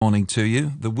morning to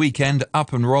you. The weekend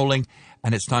up and rolling,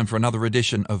 and it's time for another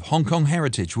edition of Hong Kong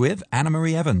Heritage with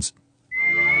Anna-Marie Evans.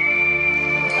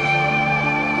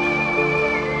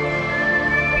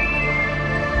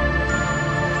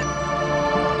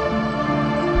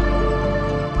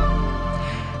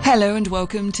 Hello and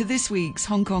welcome to this week's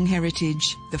Hong Kong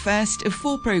Heritage, the first of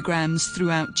 4 programmes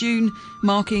throughout June,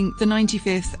 marking the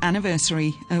 95th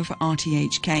anniversary of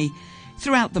RTHK.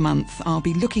 Throughout the month, I'll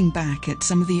be looking back at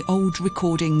some of the old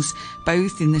recordings,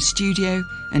 both in the studio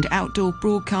and outdoor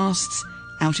broadcasts,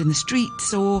 out in the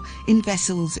streets or in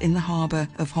vessels in the harbour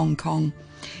of Hong Kong.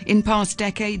 In past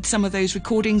decades, some of those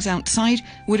recordings outside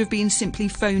would have been simply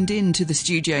phoned in to the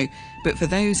studio, but for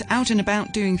those out and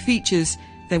about doing features,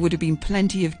 there would have been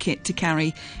plenty of kit to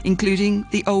carry, including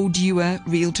the old Ewer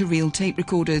reel-to-reel tape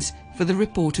recorders for the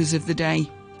reporters of the day.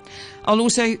 I'll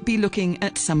also be looking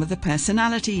at some of the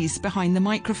personalities behind the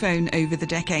microphone over the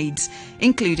decades,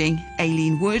 including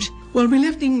Aileen Wood. Well, we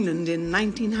left England in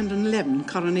 1911,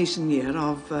 coronation year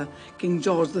of King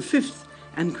George V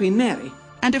and Queen Mary.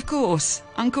 And of course,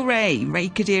 Uncle Ray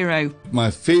Kadiro.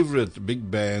 My favourite big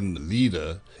band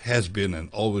leader has been and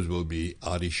always will be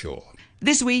Artie Shaw.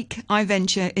 This week, I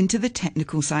venture into the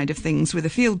technical side of things with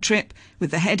a field trip with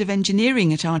the head of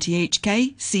engineering at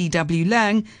RTHK, C.W.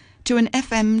 Leung, to an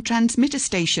FM transmitter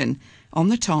station on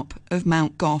the top of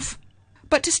Mount Gough.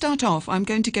 But to start off, I'm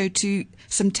going to go to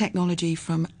some technology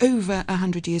from over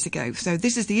 100 years ago. So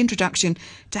this is the introduction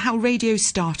to how radio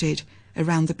started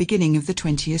around the beginning of the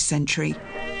 20th century.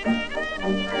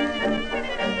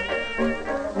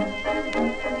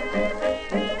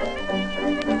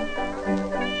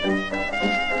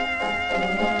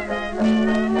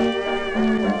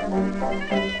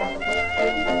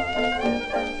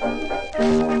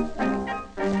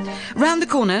 Round the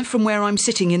corner from where I'm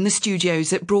sitting in the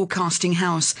studios at Broadcasting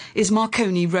House is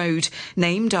Marconi Road,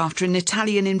 named after an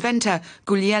Italian inventor,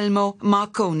 Guglielmo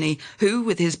Marconi, who,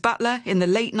 with his butler in the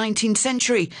late 19th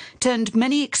century, turned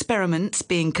many experiments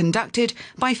being conducted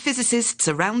by physicists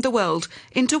around the world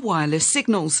into wireless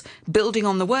signals, building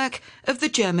on the work of the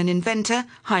German inventor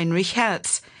Heinrich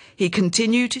Hertz. He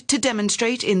continued to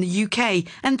demonstrate in the UK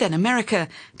and then America,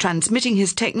 transmitting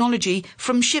his technology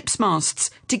from ship's masts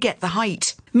to get the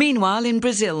height. Meanwhile, in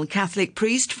Brazil, Catholic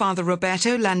priest Father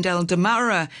Roberto Landel de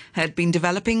Moura had been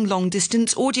developing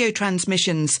long-distance audio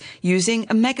transmissions using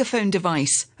a megaphone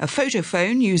device, a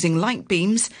photophone using light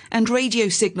beams and radio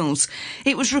signals.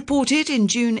 It was reported in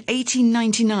June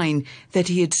 1899 that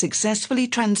he had successfully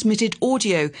transmitted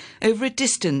audio over a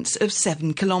distance of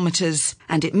 7 kilometres.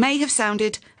 And it may have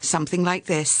sounded something like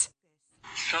this.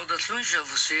 Saudações a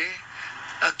você.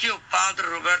 Aqui é o Padre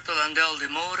Roberto Landel de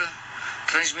Moura,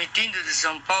 transmitindo de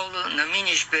São Paulo na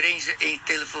minha experiência em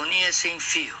telefonia sem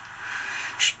fio.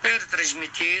 Espero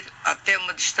transmitir até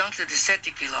uma distância de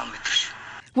 7 kilometers.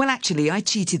 Well, actually, I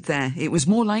cheated there. It was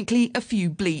more likely a few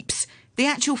bleeps. The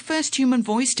actual first human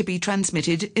voice to be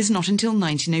transmitted is not until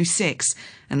 1906,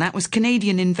 and that was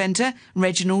Canadian inventor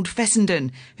Reginald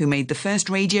Fessenden, who made the first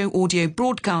radio-audio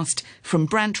broadcast from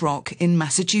Brant Rock in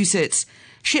Massachusetts.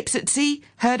 Ships at sea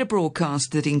heard a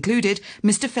broadcast that included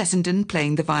Mr. Fessenden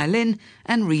playing the violin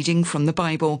and reading from the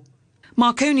Bible.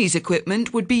 Marconi's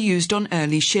equipment would be used on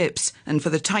early ships and for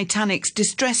the Titanic's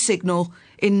distress signal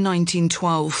in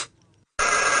 1912.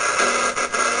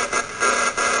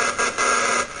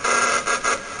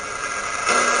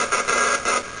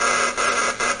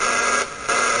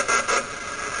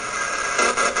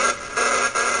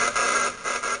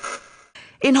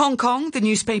 In Hong Kong, the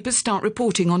newspapers start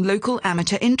reporting on local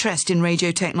amateur interest in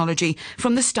radio technology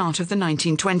from the start of the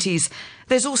 1920s.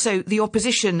 There's also the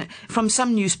opposition from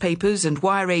some newspapers and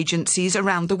wire agencies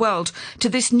around the world to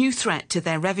this new threat to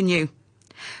their revenue.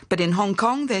 But in Hong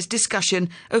Kong, there's discussion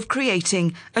of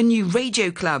creating a new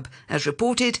radio club, as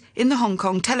reported in the Hong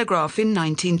Kong Telegraph in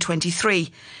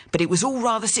 1923. But it was all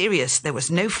rather serious. There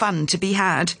was no fun to be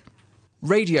had.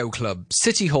 Radio Club,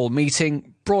 City Hall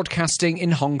meeting, broadcasting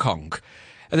in Hong Kong.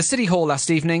 At the City Hall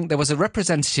last evening, there was a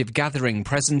representative gathering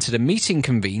present at a meeting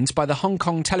convened by the Hong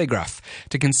Kong Telegraph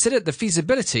to consider the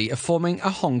feasibility of forming a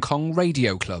Hong Kong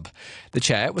radio club. The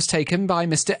chair was taken by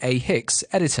Mr. A. Hicks,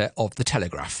 editor of the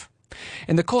Telegraph.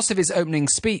 In the course of his opening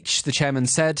speech, the chairman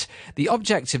said, "The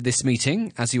object of this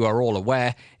meeting, as you are all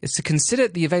aware, is to consider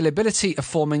the availability of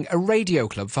forming a radio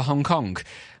club for Hong Kong.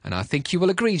 And I think you will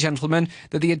agree, gentlemen,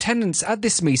 that the attendance at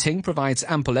this meeting provides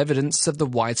ample evidence of the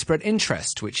widespread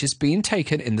interest which is being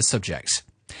taken in the subject.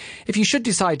 If you should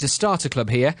decide to start a club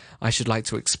here, I should like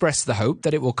to express the hope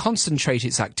that it will concentrate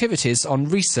its activities on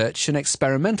research and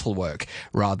experimental work,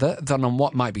 rather than on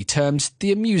what might be termed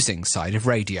the amusing side of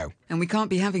radio." And we can't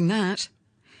be having that.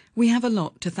 We have a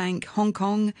lot to thank Hong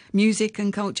Kong music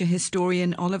and culture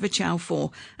historian Oliver Chow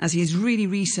for, as he's really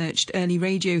researched early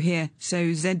radio here, so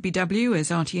ZBW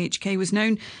as RTHK was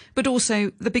known, but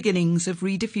also the beginnings of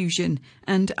rediffusion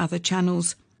and other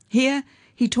channels. Here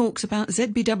he talks about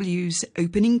ZBW's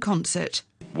opening concert.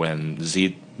 When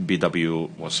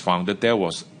ZBW was founded, there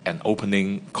was an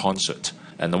opening concert,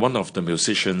 and one of the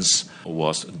musicians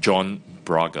was John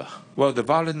Braga. Well, the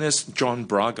violinist John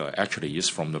Braga actually is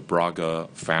from the Braga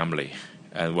family.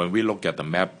 And when we look at the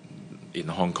map in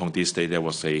Hong Kong these days, there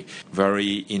was a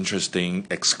very interesting,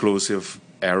 exclusive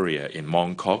area in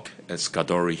Mount Gough at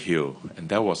Scudery Hill. And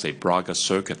there was a Braga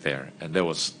circuit there, and that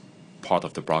was part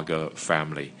of the Braga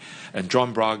family. And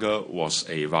John Braga was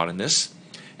a violinist,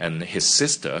 and his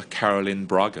sister, Caroline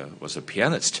Braga, was a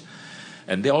pianist.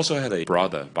 And they also had a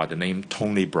brother by the name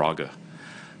Tony Braga.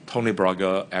 Tony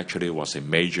Braga actually was a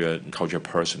major culture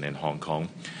person in Hong Kong.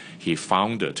 He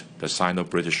founded the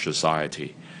Sino-British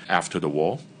Society after the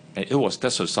war, and it was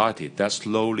that society that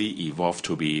slowly evolved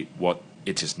to be what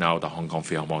it is now, the Hong Kong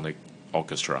Philharmonic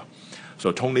Orchestra.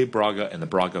 So Tony Braga and the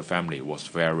Braga family was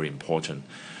very important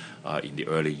in the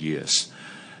early years.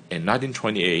 In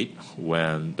 1928,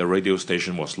 when the radio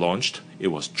station was launched, it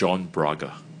was John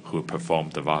Braga who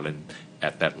performed the violin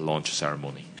at that launch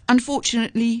ceremony.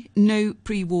 Unfortunately, no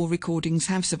pre-war recordings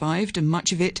have survived, and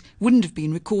much of it wouldn't have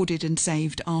been recorded and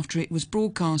saved after it was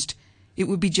broadcast. It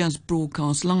would be just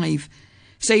broadcast live.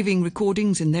 Saving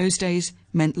recordings in those days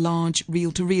meant large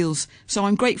reel-to-reels, so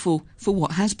I'm grateful for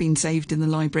what has been saved in the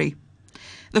library.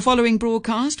 The following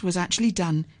broadcast was actually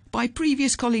done by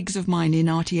previous colleagues of mine in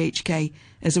RTHK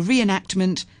as a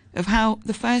reenactment of how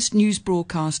the first news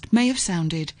broadcast may have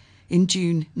sounded in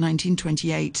June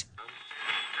 1928.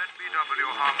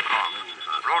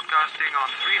 Broadcasting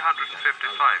on 355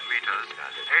 meters,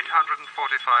 845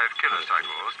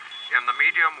 kilocycles in the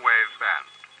medium wave band.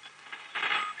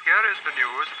 Here is the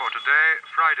news for today,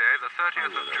 Friday, the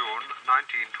 30th of June,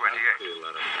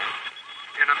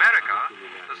 1928. In America,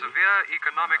 the severe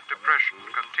economic depression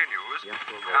continues,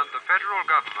 and the federal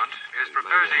government is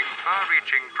proposing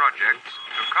far-reaching projects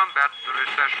to combat the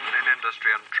recession in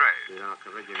industry and trade.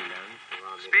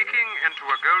 Speaking into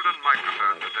a golden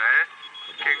microphone today,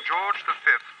 King George V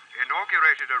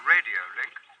inaugurated a radio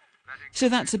link. So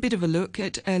that's a bit of a look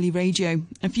at early radio.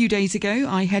 A few days ago,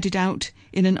 I headed out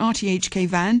in an RTHK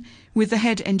van with the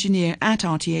head engineer at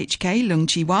RTHK, Lung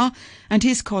Chi-wah, and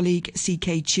his colleague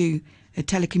C.K. Chu, a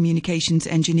telecommunications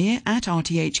engineer at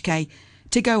RTHK,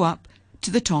 to go up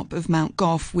to the top of Mount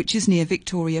Gough, which is near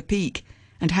Victoria Peak,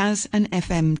 and has an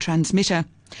FM transmitter.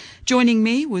 Joining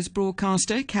me was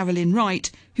broadcaster Caroline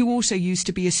Wright, who also used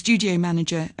to be a studio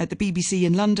manager at the BBC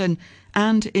in London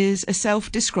and is a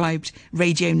self-described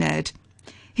radio nerd.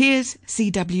 Here's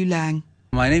C.W. Leung.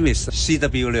 My name is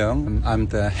C.W. Leung. I'm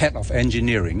the head of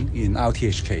engineering in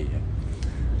RTHK.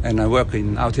 And I work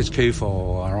in RTHK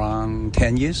for around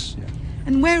 10 years.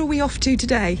 And where are we off to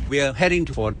today? We are heading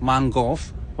for Mount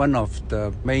Gough, one of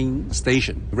the main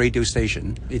radio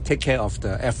station. It takes care of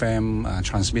the FM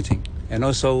transmitting. And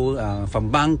also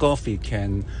from Mount Gough, we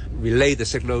can relay the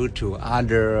signal to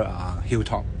other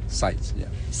hilltop sites. Yeah.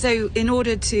 So in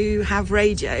order to have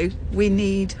radio, we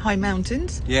need high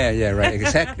mountains? Yeah, right,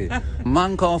 exactly.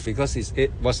 Mount Gough, because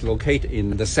it was located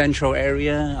in the central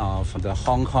area of the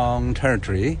Hong Kong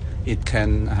territory, it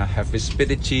can have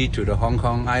visibility to the Hong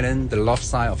Kong Island, the north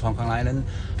side of Hong Kong Island,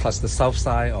 plus the south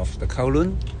side of the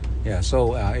Kowloon. Yeah,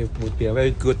 so it would be a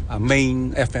very good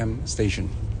main FM station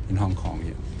in Hong Kong.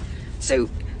 Yeah. So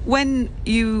when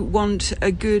you want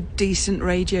a good, decent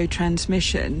radio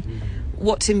transmission,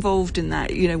 what's involved in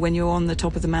that? You know, when you're on the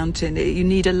top of the mountain, you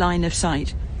need a line of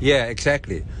sight. Yeah,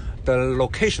 exactly. The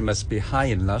location must be high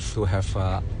enough to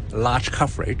have large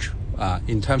coverage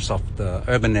in terms of the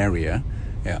urban area.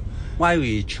 Yeah. Why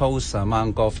we chose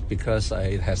Mount Gough? Because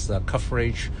it has a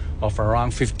coverage of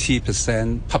around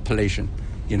 50% population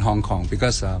in Hong Kong,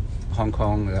 because Hong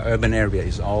Kong, the urban area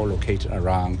is all located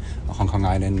around Hong Kong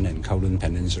Island and Kowloon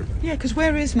Peninsula. Yeah, because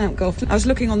where is Mount Gough? I was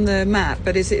looking on the map,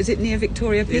 but is it near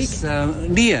Victoria Peak? It's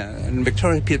near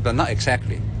Victoria Peak, but not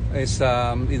exactly. It's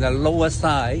in the lower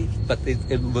side, but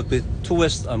it would be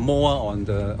towards more on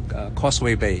the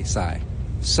Causeway Bay side.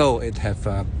 So it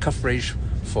have coverage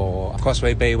for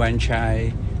Causeway Bay, Wan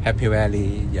Chai, Happy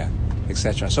Valley,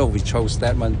 etc. So we chose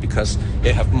that one because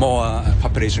it have more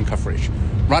population coverage.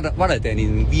 Rather than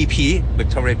in VP,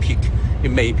 Victoria Peak, it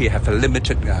maybe have a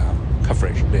limited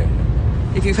coverage there.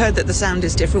 If you've heard that the sound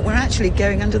is different, we're actually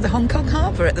going under the Hong Kong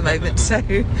harbour at the moment, so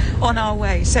on our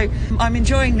way. So I'm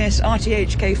enjoying this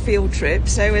RTHK field trip.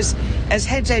 So as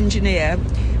head engineer,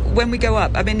 when we go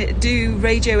up, I mean, do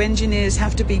radio engineers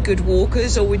have to be good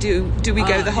walkers, or do we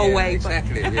go the whole way?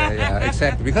 Exactly,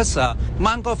 exactly. Because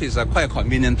Mount Gough is quite a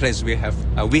convenient place. We have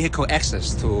vehicle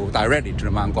access directly to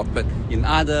the Mount Gough. But in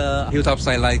other hilltop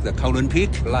sites like the Kowloon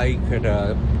Peak, like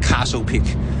the Castle Peak,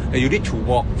 you need to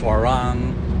walk for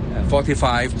around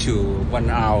 45 to 1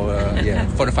 hour,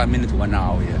 45 minutes to 1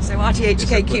 hour. Yeah. So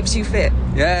RTHK keeps you fit?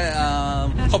 Yeah,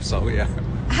 hope so, yeah.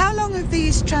 How long have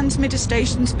these transmitter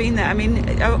stations been there? I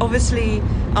mean, obviously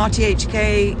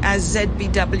RTHK as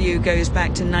ZBW goes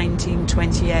back to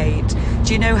 1928.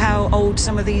 Do you know how old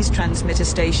some of these transmitter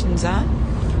stations are?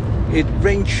 It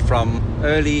ranged from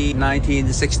early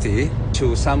 1960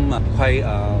 to some quite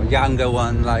younger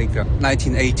one like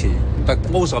 1980, but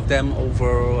most of them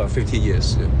over 50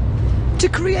 years. To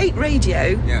create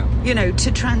radio,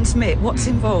 to transmit, what's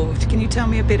involved? Can you tell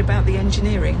me a bit about the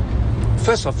engineering?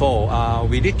 First of all,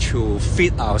 we need to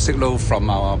feed our signal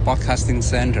from our broadcasting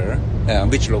center,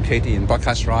 which is located in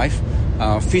Broadcast Drive,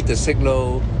 feed the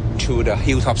signal to the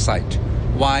hilltop site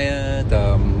via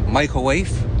the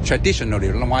microwave,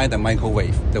 traditionally via the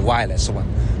microwave, the wireless one.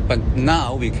 But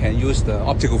now we can use the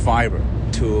optical fiber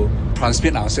to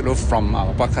transmit our signal from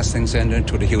our broadcasting center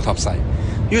to the hilltop site.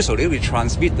 Usually we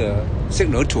transmit the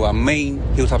signal to our main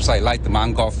hilltop site like the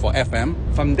Mount Gough for FM.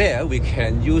 From there we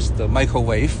can use the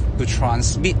microwave to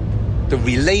transmit, to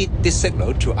relay this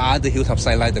signal to other hilltop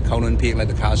sites like the Kowloon Peak, like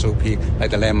the Castle Peak,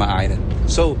 like the Landmark Island.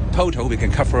 So total we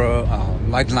can cover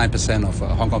 99% of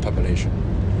Hong Kong population.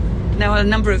 Now, a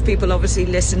number of people obviously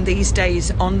listen these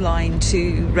days online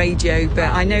to radio,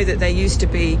 but I know that there used to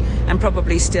be, and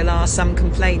probably still are, some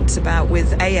complaints about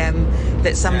with AM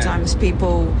that sometimes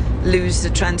people lose the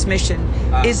transmission.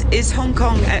 Is Hong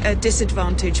Kong a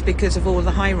disadvantage because of all the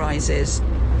high-rises?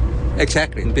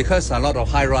 Exactly, because a lot of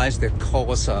high-rise that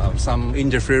cause some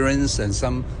interference and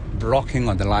some blocking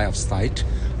on the line of sight.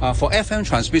 For FM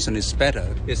transmission, it's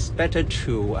better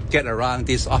to get around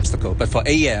this obstacle. But for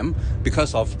AM,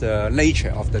 because of the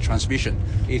nature of the transmission,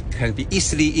 it can be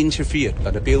easily interfered by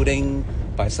the building,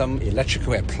 by some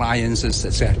electrical appliances,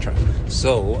 etc.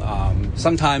 So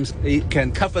sometimes it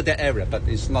can cover that area, but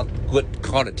it's not good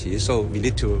quality. So we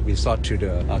need to resort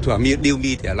to a new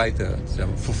media like the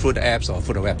through the apps or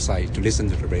through the website to listen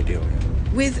to the radio.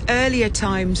 With earlier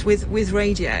times with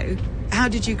radio, how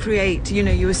did you create,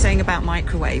 you were saying about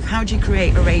microwave, how do you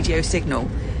create a radio signal?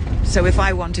 So if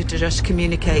I wanted to just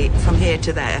communicate from here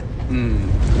to there.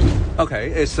 Okay,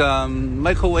 it's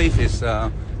microwave is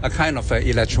a kind of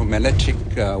electromagnetic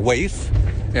wave.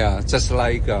 Yeah, just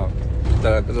like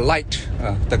the light,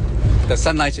 the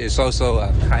sunlight is also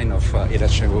a kind of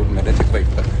electromagnetic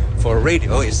wave. But for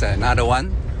radio, it's another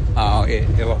one.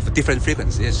 Of different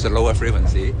frequency, it's a lower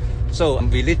frequency. So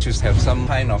we need to have some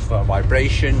kind of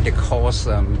vibration that cause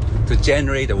to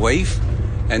generate a wave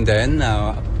and then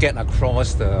get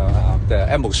across the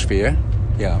atmosphere.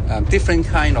 Different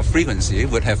kind of frequency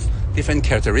would have different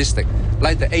characteristics.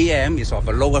 Like the AM is of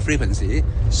a lower frequency,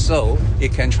 so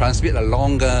it can transmit a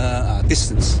longer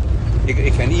distance.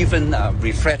 It can even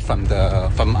reflect from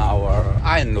our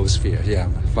ionosphere,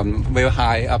 from very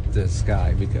high up the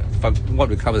sky, from what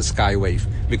we call the sky wave.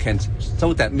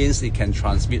 So that means it can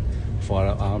transmit for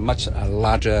a much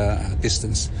larger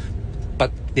distance.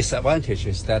 But disadvantage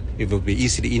is that it will be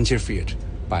easily interfered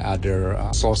by other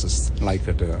sources like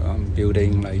the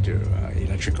building, like the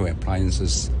electrical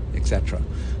appliances, etc.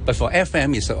 But for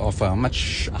FM, it's of a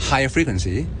much higher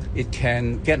frequency. It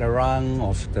can get around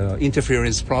of the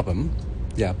interference problem.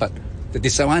 But the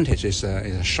disadvantage is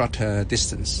a shorter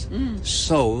distance.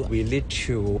 So we need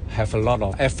to have a lot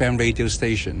of FM radio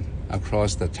stations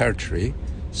across the territory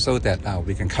so that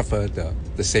we can cover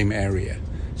the same area.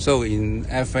 So in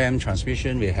FM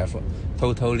transmission, we have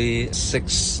totally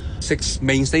six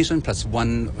main stations plus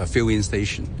one fill-in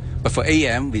station. But for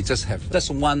AM, we just have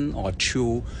one or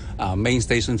two main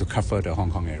stations to cover the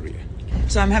Hong Kong area.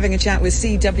 So I'm having a chat with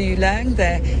C.W. Leung,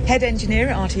 the head engineer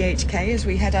at RTHK, as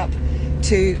we head up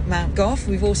to Mount Gough.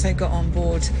 We've also got on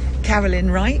board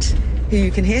Carolyn Wright, who you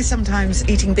can hear sometimes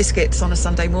eating biscuits on a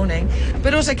Sunday morning.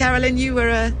 But also, Carolyn, you were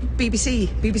a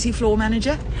BBC floor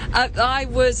manager? I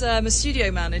was a studio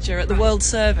manager at the World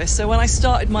Service. So when I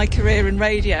started my career in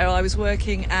radio, I was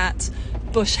working at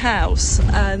Bush House,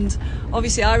 and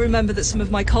obviously I remember that some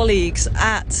of my colleagues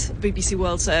at BBC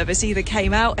World Service either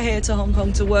came out here to Hong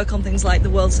Kong to work on things like the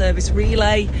World Service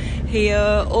Relay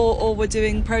here, or were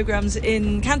doing programmes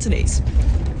in Cantonese.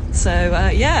 So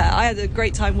I had a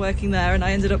great time working there, and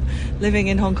I ended up living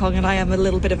in Hong Kong, and I am a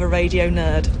little bit of a radio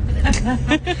nerd.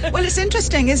 Well, it's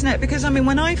interesting, isn't it? Because,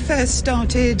 when I first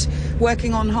started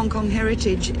working on Hong Kong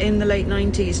heritage in the late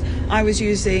 90s, I was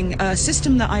using a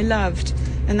system that I loved,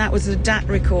 and that was a DAT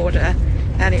recorder,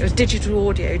 and it was digital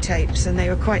audio tapes, and they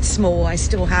were quite small. I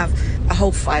still have a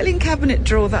whole filing cabinet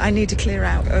drawer that I need to clear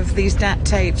out of these DAT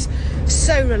tapes.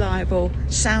 So reliable,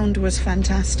 sound was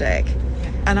fantastic.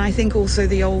 And I think also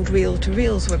the old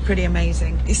reel-to-reels were pretty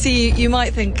amazing. You see, you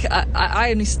might think I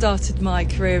only started my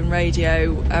career in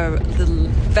radio the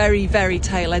very, very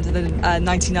tail end of the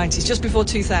 1990s, just before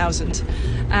 2000.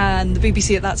 And the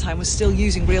BBC at that time was still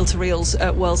using reel-to-reels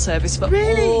at World Service for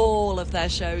all of their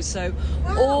shows. So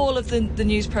all of the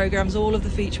news programmes, all of the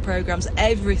feature programmes,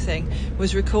 everything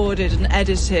was recorded and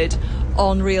edited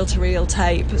on reel-to-reel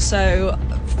tape. So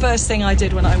first thing I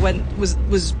did when I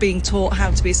was being taught how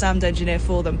to be a sound engineer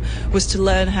for them was to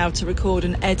learn how to record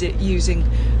and edit using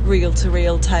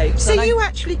reel-to-reel tape. So you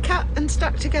actually cut and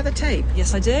stuck together tape?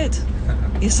 Yes, I did.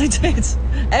 Yes, I did.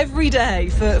 Every day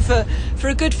for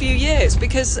a good few years,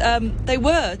 because they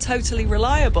were totally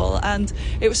reliable, and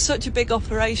it was such a big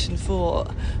operation for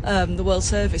the World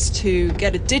Service to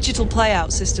get a digital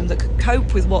playout system that could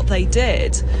cope with what they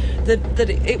did, that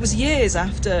it was years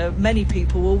after many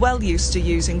people were well used to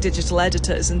using digital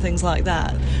editors and things like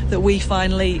that we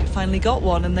finally got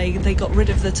one, and they got rid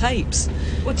of the tapes.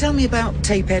 Well, tell me about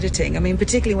tape editing. I mean,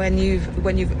 particularly when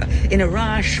you've in a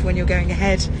rush, when you're going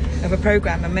ahead of a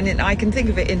programme. I mean, I can think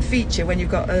of it in feature when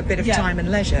you've got a bit of time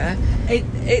and leisure.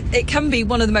 It can be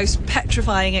one of the most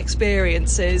petrifying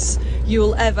experiences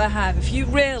you'll ever have if you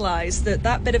realise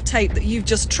that bit of tape that you've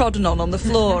just trodden on the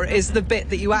floor is the bit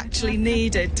that you actually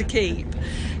needed to keep.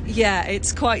 Yeah,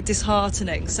 it's quite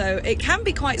disheartening. So it can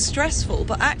be quite stressful,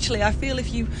 but actually I feel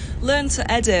if you learn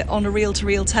to edit on a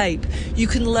reel-to-reel tape, you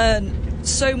can learn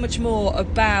so much more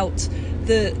about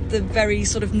the very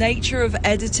sort of nature of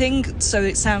editing, so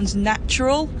it sounds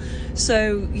natural.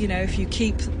 So, you know, if you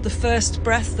keep the first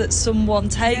breath that someone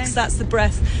takes, that's the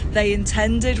breath they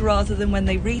intended, rather than when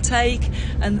they retake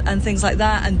and things like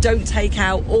that, and don't take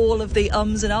out all of the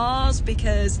ums and ahs,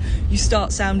 because you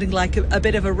start sounding like a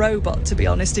bit of a robot, to be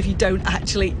honest, if you don't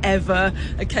actually ever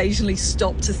occasionally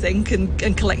stop to think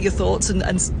and collect your thoughts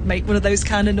and make one of those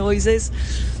kind of noises.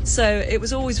 So it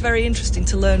was always very interesting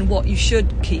to learn what you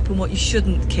should keep and what you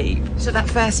shouldn't keep. So that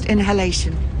first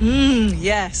inhalation.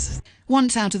 Yes.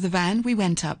 Once out of the van, we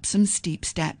went up some steep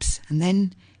steps, and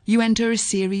then you enter a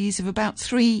series of about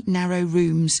 3 narrow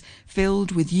rooms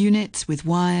filled with units with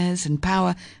wires and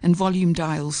power and volume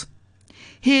dials.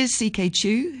 Here's CK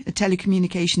Chu, a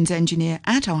telecommunications engineer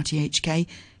at RTHK,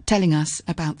 telling us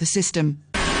about the system.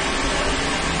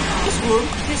 This room,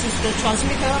 this is the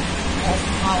transmitter of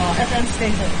our FM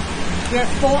station. We have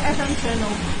 4 FM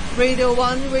channels: Radio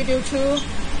 1, Radio 2,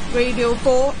 Radio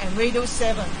 4 and Radio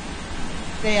 7.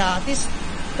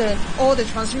 All the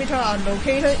transmitters are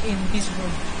located in this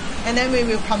room. And then we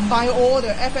will combine all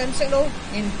the FM signal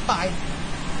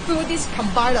through this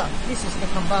compiler. This is the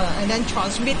compiler. And then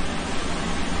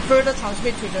further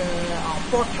transmit to the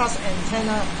broadcast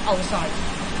antenna outside.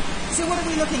 So what are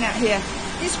we looking at here?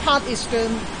 This part is the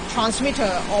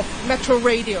transmitter of Metro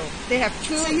Radio. They have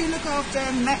 2. So you look after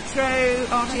Metro,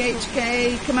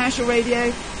 RTHK, commercial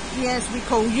radio? Yes, we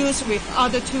co-use with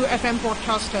other 2 FM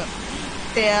broadcasters.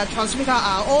 Their transmitters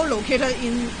are all located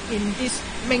in this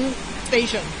main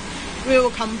station. We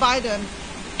will combine the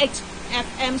 8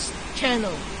 FM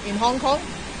channel in Hong Kong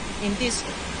in this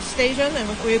station, and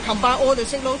we will combine all the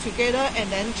signals together and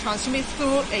then transmit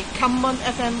through a common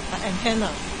FM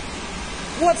antenna.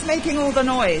 What's making all the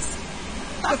noise?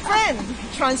 The fan.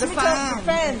 Transmitter, the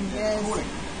fan, yes.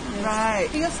 Right.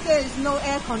 Because there is no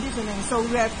air conditioning, so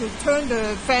we have to turn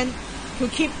the fan to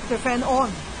keep the fan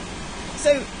on.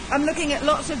 So I'm looking at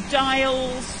lots of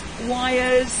dials,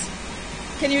 wires.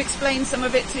 Can you explain some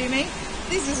of it to me?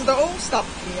 This is the old stuff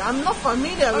here. I'm not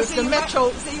familiar with the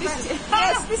Metro.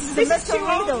 This is the Metro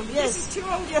radio. Yes. This is too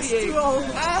old for yes, you. Too old.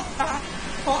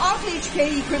 For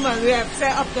RTHK equipment, we have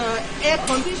set up the air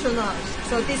conditioner.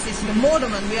 So this is the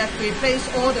modem, and we have replaced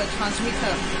all the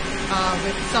transmitter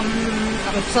with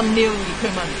some new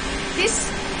equipment. This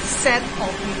set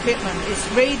of equipment is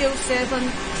Radio 7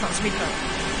 transmitter.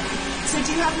 So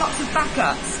do you have lots of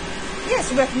backups?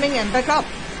 Yes, we have main and backup.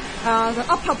 The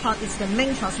upper part is the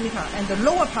main transmitter, and the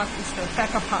lower part is the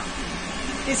backup part.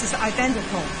 This is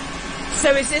identical.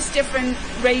 So is this different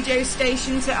radio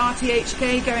stations at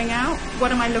RTHK going out?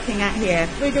 What am I looking at here?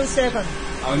 Radio 7.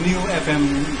 Our new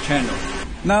FM channel.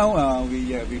 Now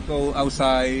we go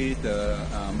outside the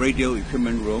radio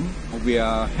equipment room. We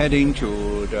are heading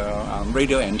to the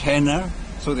radio antenna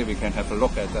so that we can have a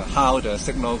look at how the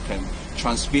signal can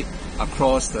transmit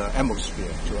across the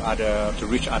atmosphere to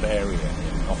reach other areas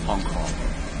of Hong Kong.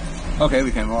 Okay,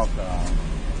 we can walk.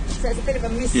 So it's a bit of a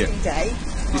misty day.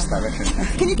 this direction.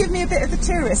 Can you give me a bit of the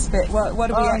tourist bit?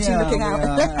 What are we actually looking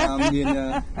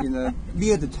at?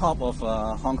 Near the top of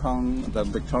Hong Kong, the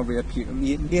Victoria Peak,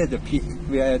 near the peak,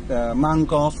 we are at the Mount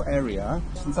Gough area,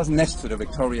 just next to the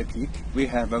Victoria Peak. We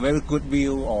have a very good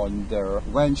view on the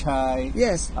Wan Chai,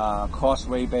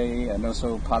 Causeway Bay, and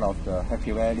also part of the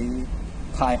Happy Valley,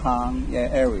 Tai Hang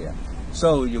area.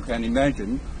 So you can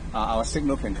imagine our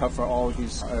signal can cover all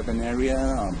this urban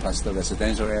area plus the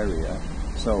residential area.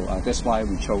 So that's why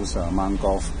we chose Mount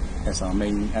Gough as our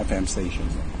main FM station.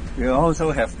 We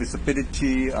also have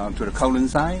visibility to the Kowloon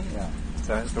side,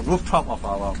 the rooftop of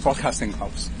our broadcasting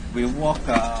house. We walk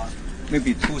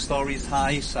maybe 2 stories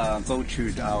high, go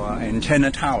to our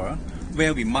antenna tower,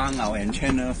 where we mount our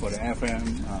antenna for the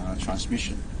FM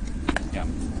transmission. Yeah.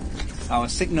 Our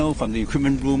signal from the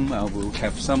equipment room will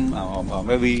have some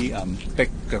very big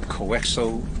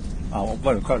coaxial,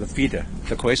 what we call the feeder,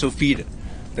 the coaxial feeder,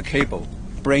 the cable,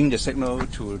 bring the signal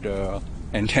to the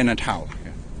antenna tower.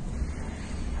 Yeah.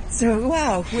 So,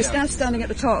 wow, we're now standing at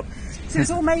the top. So it's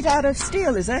all made out of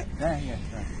steel, is it? Yeah, right.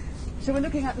 So we're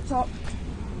looking at the top.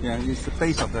 Yeah, it's the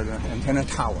base of the antenna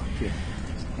tower here.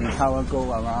 And the tower go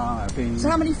around, I think... So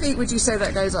how many feet would you say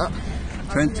that goes up?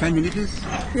 20 meters?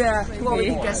 Yeah, what would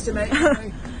you guesstimate?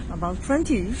 About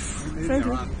 20. 20.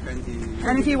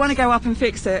 And if you want to go up and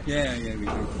fix it? Yeah, we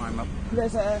can climb up.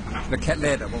 There's the cat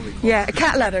ladder, what we call it. Yeah, a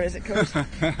cat ladder, is it called?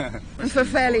 For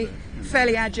fairly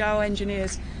agile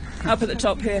engineers up at the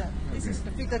top here. This is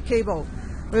the feeder cable.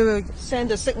 We will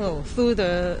send the signal through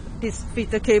this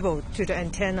feeder cable to the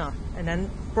antenna and then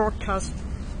broadcast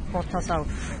out.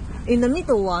 In the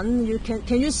middle one,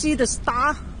 can you see the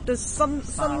star? Some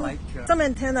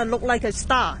antenna look like a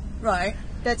star. Right.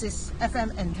 That is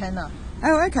FM antenna.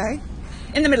 Oh, okay.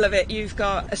 In the middle of it, you've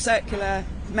got a circular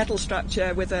metal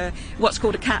structure with what's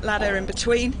called a cat ladder in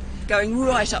between, going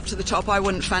right up to the top. I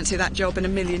wouldn't fancy that job in a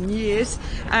million years.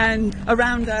 And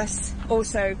around us,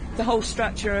 also, the whole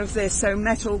structure of this, so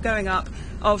metal going up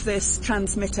of this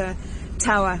transmitter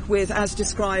tower with, as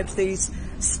described, these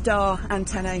star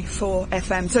antennae for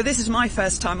FM. So this is my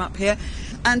first time up here.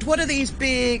 And what are these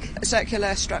big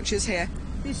circular structures here?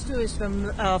 These two is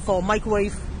for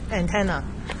microwave antenna.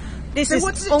 So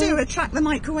what does it do? Attract the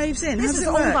microwaves in? This is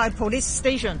owned by police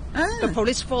station, the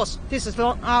police force. This is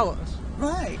not ours.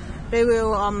 Right. They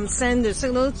will send the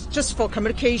signals just for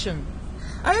communication.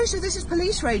 Oh, so this is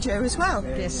police radio as well?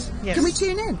 Yes. Can we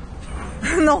tune in?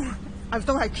 No, I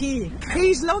don't have key.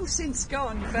 He's long since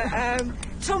gone, but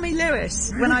Tommy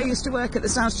Lewis, when I used to work at the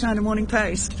South China Morning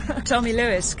Post, Tommy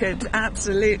Lewis could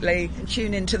absolutely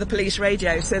tune into the police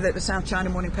radio so that the South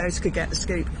China Morning Post could get the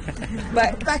scoop.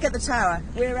 But back at the tower,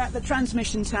 we're at the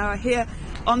transmission tower here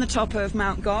on the top of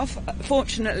Mount Gough.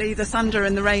 Fortunately, the thunder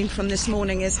and the rain from this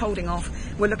morning is holding off.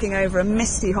 We're looking over a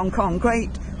misty Hong Kong,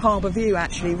 great harbour view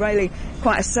actually, really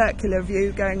quite a circular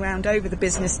view going round over the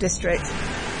business district.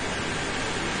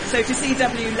 So to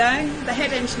C.W. Leung, the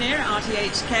head engineer at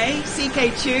RTHK, C.K.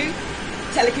 Chu,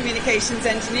 telecommunications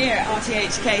engineer at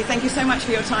RTHK, thank you so much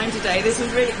for your time today. This was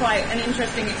really quite an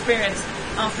interesting experience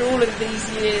after all of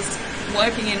these years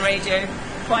working in radio,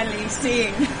 finally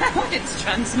seeing how it's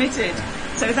transmitted.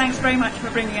 So thanks very much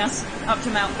for bringing us up to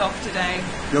Mount Gough today.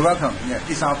 You're welcome. Yeah,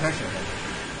 it's our pleasure.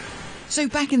 So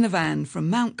back in the van from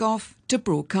Mount Gough to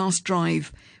Broadcast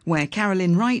Drive, where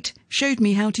Carolyn Wright showed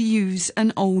me how to use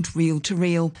an old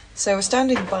reel-to-reel. So we're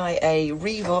standing by a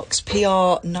Revox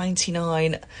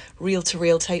PR99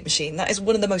 reel-to-reel tape machine. That is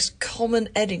one of the most common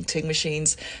editing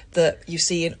machines that you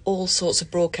see in all sorts of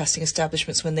broadcasting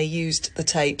establishments when they used the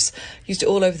tapes. Used it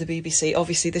all over the BBC.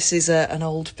 Obviously this is an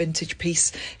old vintage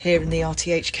piece here in the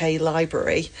RTHK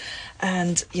library.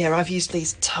 And yeah, I've used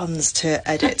these tons to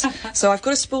edit. So I've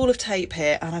got a spool of tape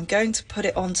here and I'm going to put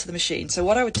it onto the machine. So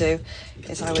what I would do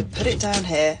is I would put it down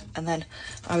here and then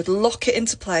I would lock it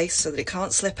into place so that it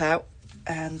can't slip out.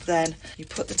 And then you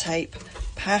put the tape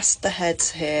past the heads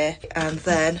here and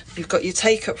then you've got your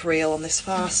take-up reel on this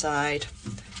far side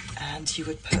and you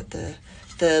would put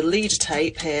the lead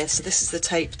tape here. So this is the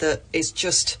tape that is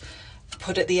just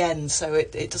put at the end, so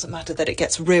it doesn't matter that it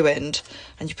gets ruined,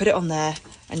 and you put it on there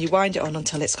and you wind it on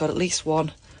until it's got at least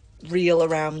one reel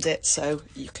around it, so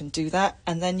you can do that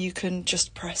and then you can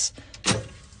just press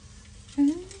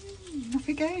off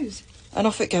it goes. And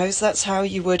off it goes. That's how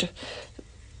you would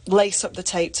lace up the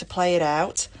tape to play it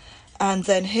out. And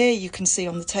then here you can see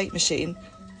on the tape machine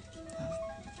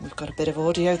we've got a bit of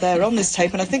audio there on this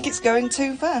tape and I think it's going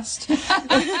too fast.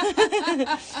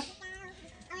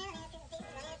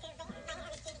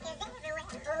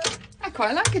 I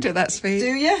quite like it at that speed.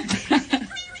 Do you?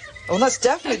 Oh, that's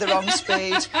definitely the wrong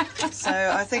speed. So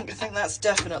I think that's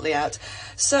definitely out.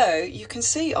 So you can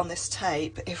see on this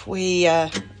tape, if we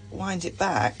wind it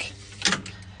back,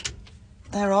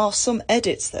 there are some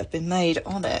edits that have been made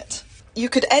on it. You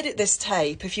could edit this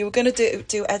tape. If you were going to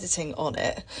do editing on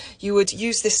it, you would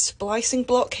use this splicing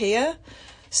block here.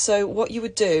 So what you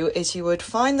would do is you would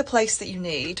find the place that you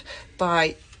need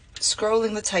by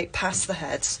scrolling the tape past the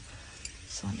heads.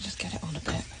 So let me just get it on a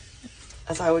bit.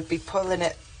 As I would be pulling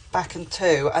it back and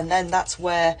two, and then that's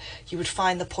where you would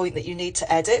find the point that you need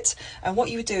to edit. And what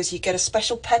you would do is you get a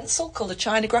special pencil called a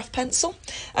Chinograph pencil,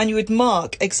 and you would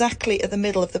mark exactly at the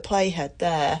middle of the playhead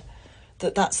there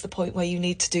that's the point where you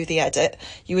need to do the edit.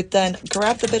 You would then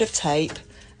grab the bit of tape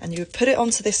and you would put it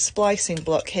onto this splicing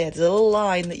block here. There's a little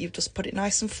line that you've just put it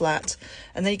nice and flat,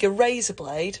 and then you get a razor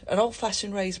blade, an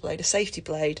old-fashioned razor blade, a safety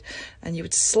blade, and you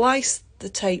would slice the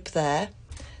tape there.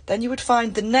 Then you would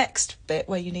find the next bit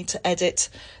where you need to edit,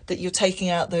 that you're taking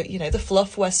out the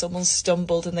fluff where someone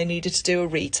stumbled and they needed to do a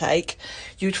retake.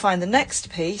 You would find the next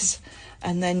piece,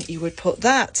 and then you would put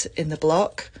that in the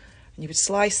block, and you would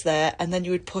slice there, and then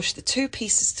you would push the two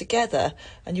pieces together,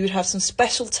 and you would have some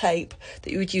special tape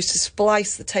that you would use to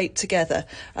splice the tape together,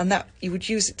 and that you would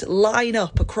use it to line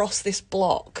up across this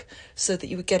block so that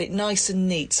you would get it nice and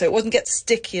neat, so it wouldn't get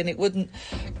sticky and it wouldn't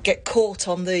get caught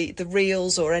on the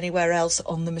reels or anywhere else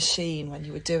on the machine when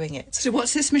you were doing it. So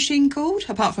what's this machine called,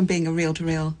 apart from being a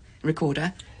reel-to-reel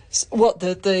recorder? What,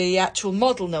 the actual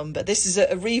model number? This is a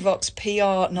Revox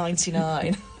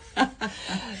PR99.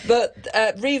 But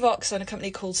Revox and a company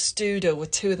called Studer were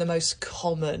two of the most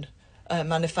common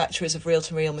manufacturers of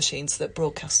reel-to-reel machines that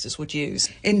broadcasters would use.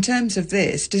 In terms of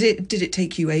this, did it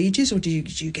take you ages, or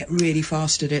did you get really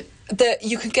fast at it?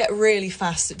 You could get really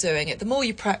fast at doing it. The more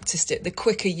you practiced it, the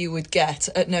quicker you would get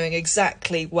at knowing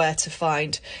exactly where to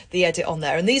find the edit on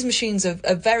there. And these machines are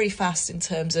very fast in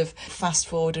terms of fast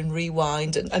forward and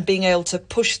rewind, and being able to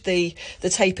push the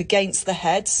tape against the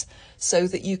heads so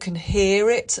that you can hear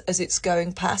it as it's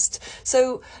going past.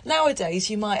 So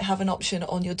nowadays you might have an option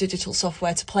on your digital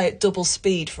software to play at double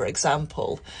speed, for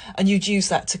example, and you'd use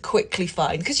that to quickly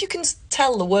find, because you can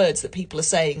tell the words that people are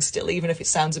saying still, even if it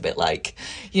sounds a bit like,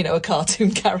 a cartoon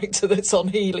character that's on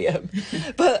helium.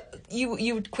 But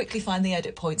you would quickly find the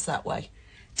edit points that way.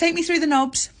 Take me through the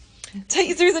knobs. Take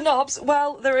you through the knobs.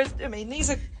 Well,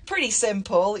 these are pretty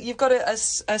simple. You've got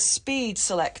a speed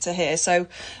selector here, so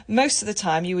most of the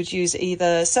time you would use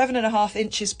either 7.5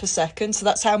 inches per second, so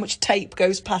that's how much tape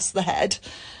goes past the head,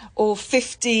 or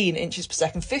 15 inches per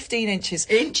second. 15 inches.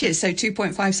 Inches, so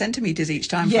 2.5 centimetres each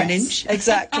time for an inch.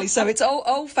 Exactly. So it's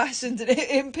old-fashioned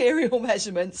imperial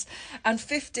measurements. And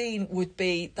 15 would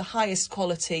be the highest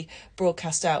quality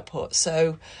broadcast output.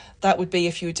 So that would be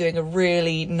if you were doing a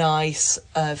really nice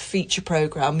feature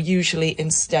programme, usually in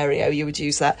stereo, you would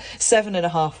use that.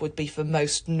 7.5 would be for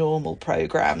most normal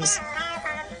programmes.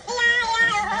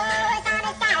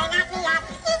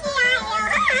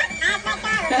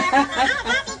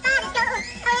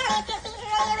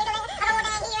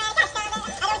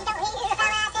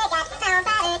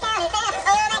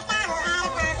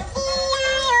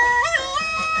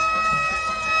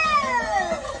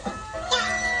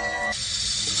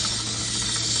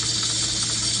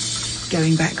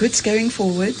 Going backwards, going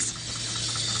forwards.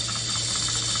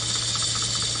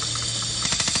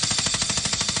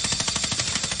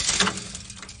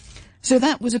 So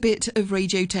that was a bit of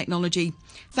radio technology.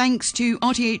 Thanks to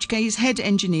RTHK's head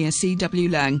engineer C.W.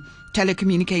 Lang,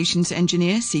 telecommunications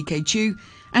engineer C.K. Chu,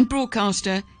 and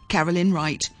broadcaster Carolyn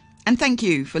Wright. And thank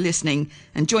you for listening,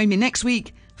 and join me next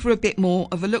week for a bit more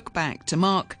of a look back to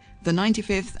mark the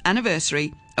 95th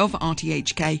anniversary of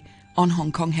RTHK on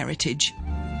Hong Kong Heritage.